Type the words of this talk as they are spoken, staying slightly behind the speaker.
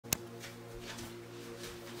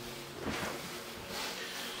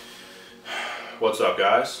What's up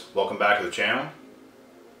guys? Welcome back to the channel.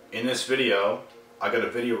 In this video, I got a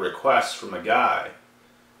video request from a guy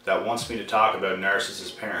that wants me to talk about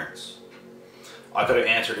narcissist parents. I could have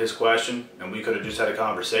answered his question and we could have just had a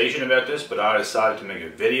conversation about this, but I decided to make a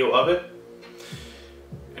video of it.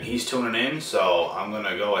 And he's tuning in, so I'm going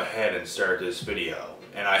to go ahead and start this video.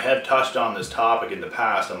 And I have touched on this topic in the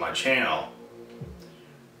past on my channel,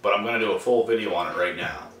 but I'm going to do a full video on it right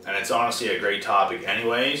now. And it's honestly a great topic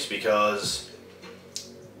anyways, because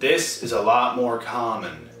this is a lot more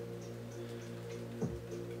common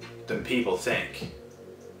than people think.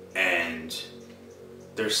 And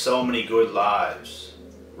there's so many good lives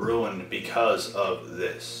ruined because of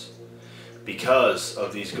this. Because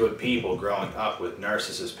of these good people growing up with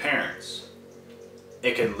narcissist parents.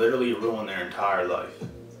 It can literally ruin their entire life.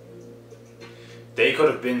 They could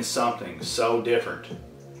have been something so different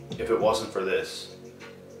if it wasn't for this.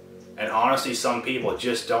 And honestly, some people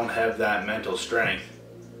just don't have that mental strength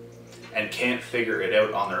and can't figure it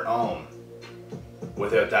out on their own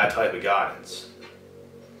without that type of guidance.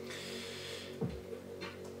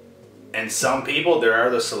 And some people, there are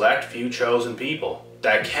the select few chosen people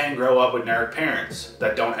that can grow up with narc parents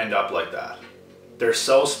that don't end up like that. They're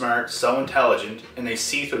so smart, so intelligent, and they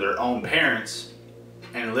see through their own parents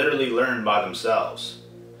and literally learn by themselves.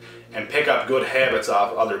 And pick up good habits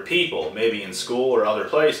off other people, maybe in school or other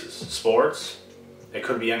places. Sports, it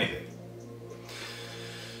could be anything.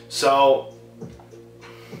 So,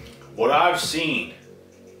 what I've seen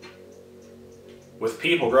with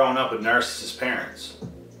people growing up with narcissist parents,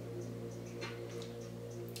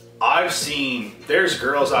 I've seen, there's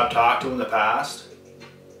girls I've talked to in the past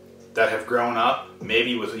that have grown up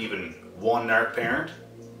maybe with even one narc parent.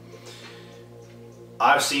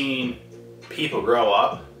 I've seen people grow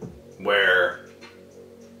up where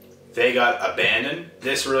they got abandoned.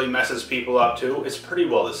 This really messes people up too. It's pretty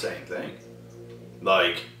well the same thing.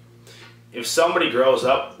 Like, if somebody grows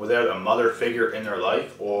up without a mother figure in their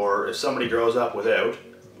life, or if somebody grows up without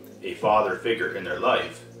a father figure in their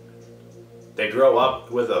life, they grow up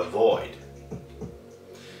with a void.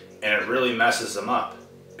 And it really messes them up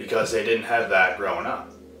because they didn't have that growing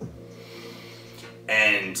up.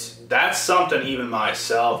 And that's something even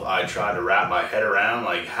myself I try to wrap my head around,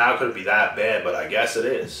 like how could it be that bad, but I guess it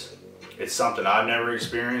is. It's something I've never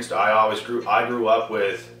experienced. I grew up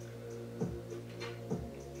with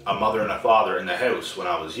a mother and a father in the house when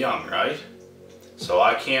I was young, right? So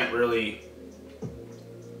I can't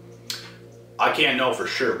know for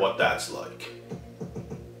sure what that's like.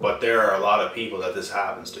 But there are a lot of people that this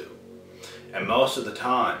happens to. And most of the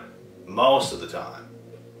time,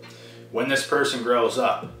 when this person grows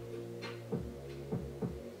up,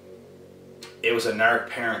 it was a narc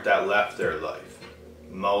parent that left their life.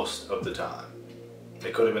 Most of the time.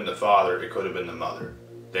 It could have been the father, it could have been the mother.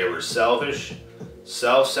 They were selfish,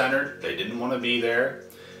 self-centered, they didn't want to be there,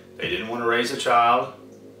 they didn't want to raise a child,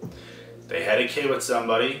 they had a kid with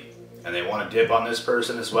somebody, and they want to dip on this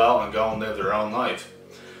person as well and go and live their own life.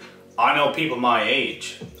 I know people my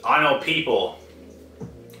age, I know people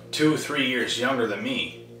 2-3 years younger than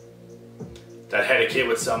me that had a kid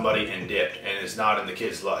with somebody and dipped and is not in the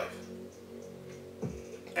kid's life.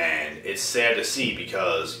 And it's sad to see,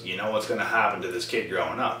 because you know what's going to happen to this kid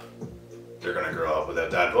growing up. They're going to grow up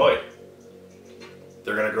without that void.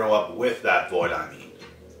 They're going to grow up with that void, I mean.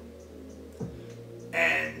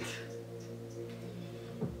 And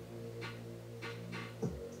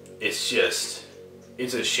it's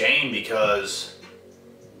a shame, because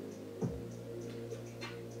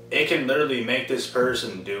it can literally make this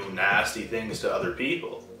person do nasty things to other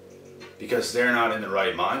people because they're not in the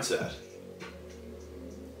right mindset.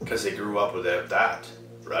 Because they grew up without that,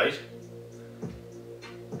 right?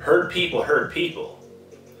 Hurt people hurt people.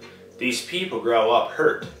 These people grow up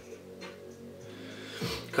hurt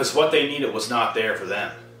because what they needed was not there for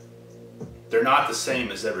them. They're not the same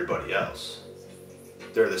as everybody else.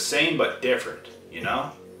 They're the same but different, you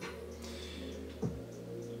know?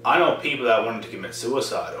 I know people that wanted to commit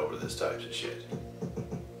suicide over this type of shit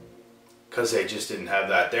because they just didn't have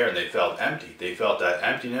that there and they felt empty. They felt that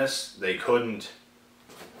emptiness. They couldn't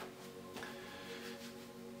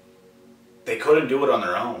do it on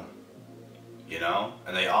their own, you know?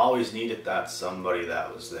 And they always needed that somebody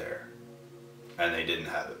that was there, and they didn't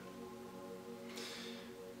have it.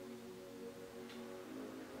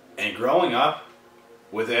 And growing up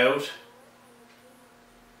without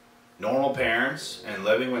normal parents and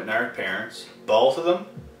living with narc parents, both of them,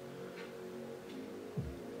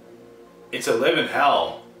 it's a living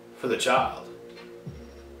hell for the child.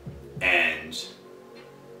 And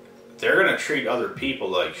they're going to treat other people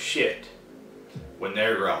like shit when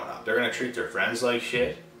they're growing up. They're going to treat their friends like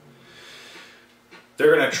shit.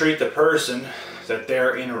 They're going to treat the person that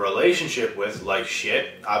they're in a relationship with like shit.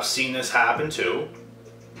 I've seen this happen too.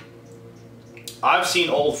 I've seen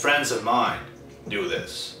old friends of mine do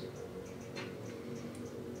this.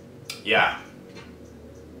 Yeah.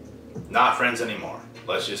 Not friends anymore.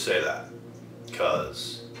 Let's just say that.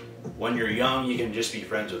 Because when you're young, you can just be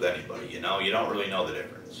friends with anybody, you know? You don't really know the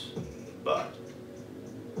difference. But.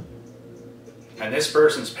 And this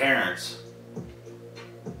person's parents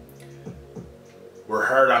were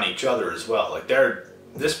hard on each other as well. Like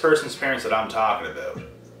this person's parents that I'm talking about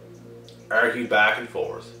argued back and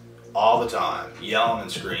forth all the time, yelling and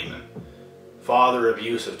screaming. Father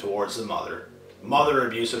abusive towards the mother. Mother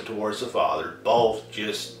abusive towards the father. Both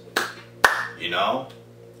just, you know,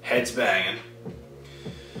 heads banging.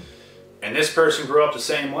 And this person grew up the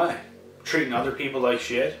same way. Treating other people like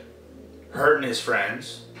shit. Hurting his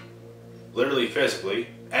friends. Literally, physically,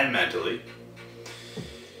 and mentally.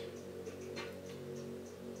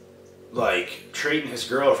 Like, treating his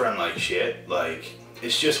girlfriend like shit. Like,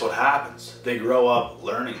 it's just what happens. They grow up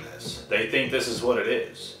learning this. They think this is what it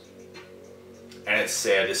is. And it's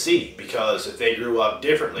sad to see, because if they grew up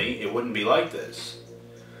differently, it wouldn't be like this.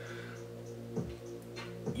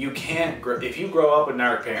 You can't, if you grow up with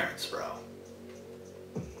narc parents, bro,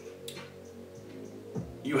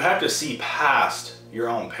 you have to see past your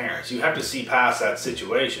own parents. You have to see past that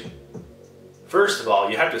situation. First of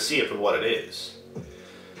all, you have to see it for what it is.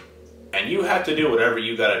 And you have to do whatever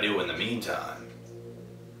you gotta do in the meantime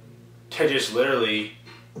to just literally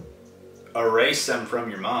erase them from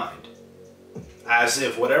your mind. As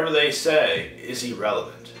if whatever they say is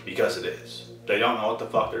irrelevant, because it is. They don't know what the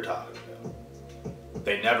fuck they're talking about.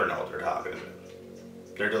 They never know what they're talking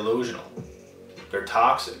about. They're delusional. They're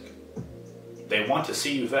toxic. They want to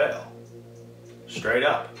see you fail. Straight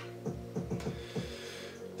up.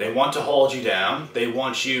 They want to hold you down. They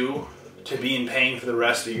want you to be in pain for the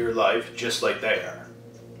rest of your life, just like they are.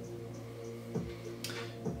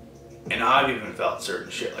 And I've even felt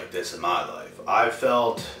certain shit like this in my life. I've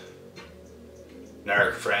felt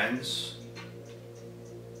narc friends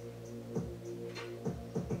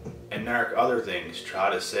and narc other things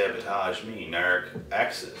try to sabotage me. Narc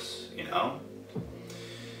exes, you know?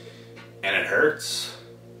 And it hurts.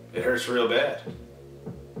 It hurts real bad.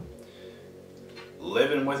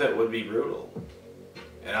 Living with it would be brutal.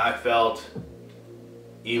 And I felt,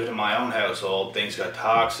 even in my own household, things got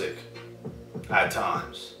toxic at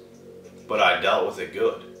times. But I dealt with it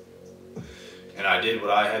good. And I did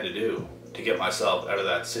what I had to do to get myself out of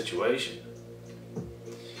that situation.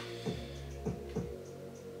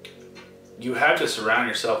 You have to surround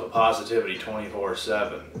yourself with positivity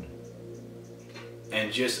 24/7.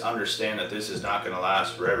 And just understand that this is not going to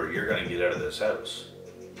last forever. You're going to get out of this house.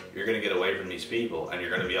 You're going to get away from these people, and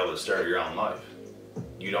you're going to be able to start your own life.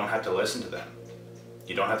 You don't have to listen to them.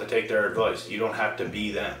 You don't have to take their advice. You don't have to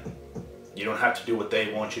be them. You don't have to do what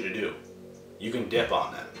they want you to do. You can dip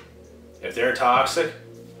on them. If they're toxic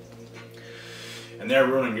and they're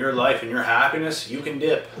ruining your life and your happiness, you can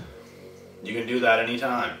dip. You can do that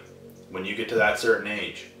anytime when you get to that certain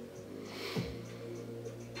age.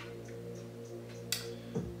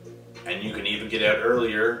 And you can even get out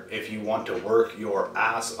earlier if you want to work your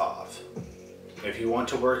ass off. If you want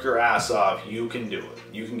to work your ass off, you can do it.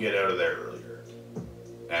 You can get out of there earlier.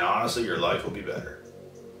 And honestly, your life will be better.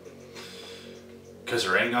 Because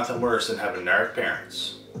there ain't nothing worse than having narc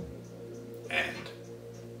parents. And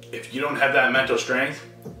if you don't have that mental strength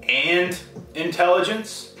and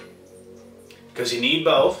intelligence, because you need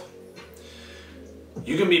both,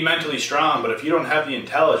 you can be mentally strong, but if you don't have the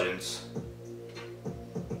intelligence,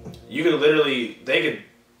 you could literally, they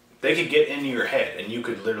could get into your head and you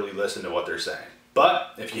could literally listen to what they're saying.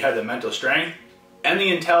 But if you have the mental strength and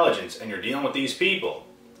the intelligence and you're dealing with these people,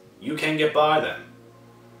 you can get by them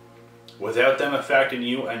without them affecting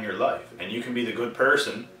you and your life. And you can be the good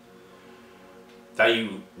person that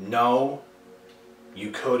you know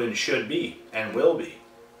you could and should be and will be.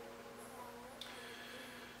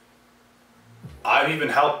 I've even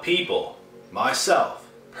helped people, myself,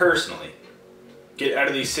 personally, get out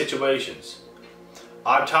of these situations.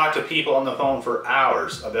 I've talked to people on the phone for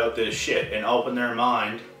hours about this shit and opened their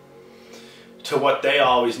mind to what they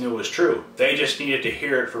always knew was true. They just needed to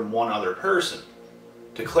hear it from one other person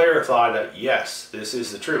to clarify that, yes, this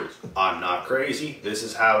is the truth. I'm not crazy. This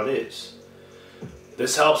is how it is.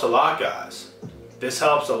 This helps a lot, guys. This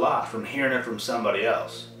helps a lot from hearing it from somebody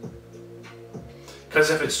else. Because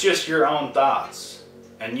if it's just your own thoughts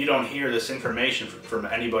and you don't hear this information from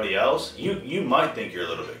anybody else, you might think you're a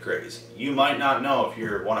little bit crazy. You might not know if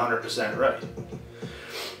you're 100% right.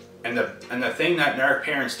 And the thing that narc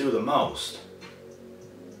parents do the most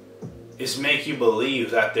is make you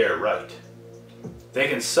believe that they're right. They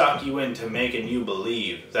can suck you into making you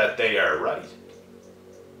believe that they are right.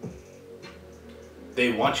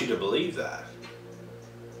 They want you to believe that.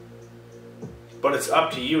 But it's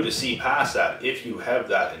up to you to see past that if you have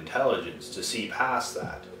that intelligence to see past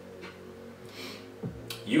that.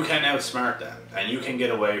 You can outsmart them and you can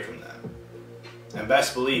get away from them. And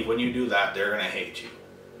best believe when you do that, they're going to hate you.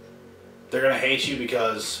 They're going to hate you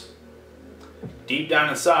because deep down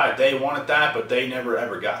inside, they wanted that, but they never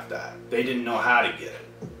ever got that. They didn't know how to get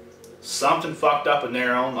it. Something fucked up in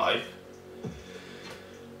their own life.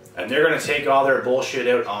 And they're going to take all their bullshit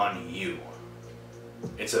out on you.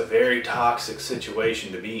 It's a very toxic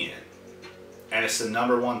situation to be in. And it's the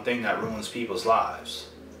 #1 thing that ruins people's lives.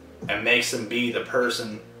 And makes them be the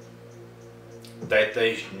person that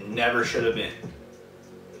they never should have been.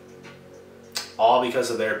 All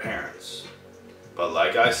because of their parents. But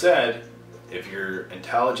like I said, if you're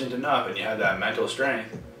intelligent enough and you have that mental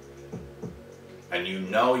strength, and you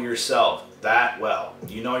know yourself that well,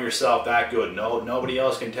 you know yourself that good, nobody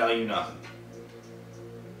else can tell you nothing,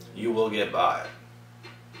 you will get by it.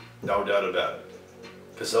 No doubt about it.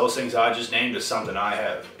 Because those things I just named is something I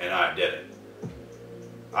have, and I did it.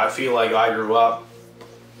 I feel like I grew up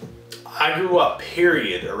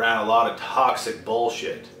period around a lot of toxic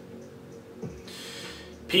bullshit.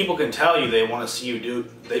 People can tell you they want to see you do,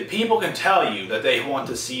 people can tell you that they want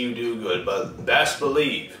to see you do good, but best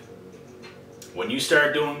believe, when you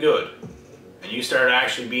start doing good, and you start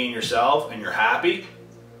actually being yourself, and you're happy,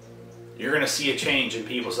 you're going to see a change in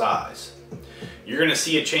people's eyes. You're going to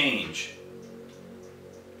see a change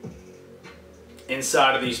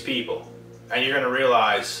inside of these people. And you're going to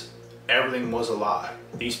realize everything was a lie.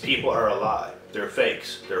 These people are a lie. They're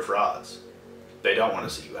fakes. They're frauds. They don't want to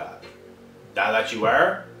see you happy. Now that you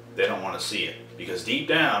are, they don't want to see it. Because deep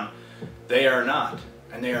down, they are not.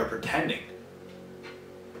 And they are pretending.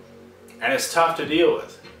 And it's tough to deal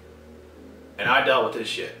with. And I dealt with this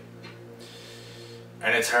shit.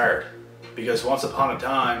 And it's hard. Because once upon a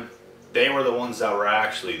time, they were the ones that were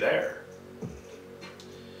actually there.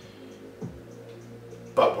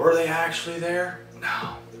 But were they actually there?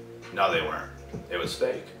 No. No, they weren't. It was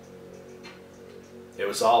fake. It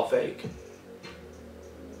was all fake.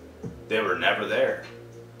 They were never there.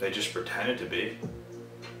 They just pretended to be.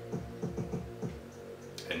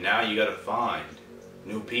 And now you gotta find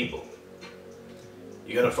new people.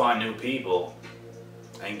 You gotta find new people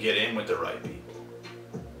and get in with the right people.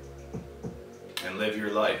 And live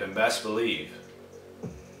your life. And best believe,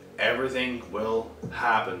 everything will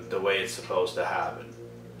happen the way it's supposed to happen.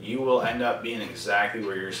 You will end up being exactly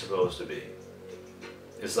where you're supposed to be.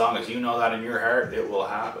 As long as you know that in your heart, it will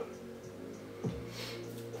happen.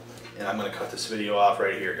 And I'm going to cut this video off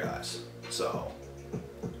right here, guys. So,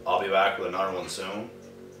 I'll be back with another one soon.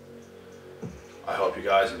 I hope you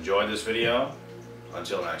guys enjoyed this video.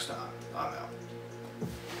 Until next time, I'm out.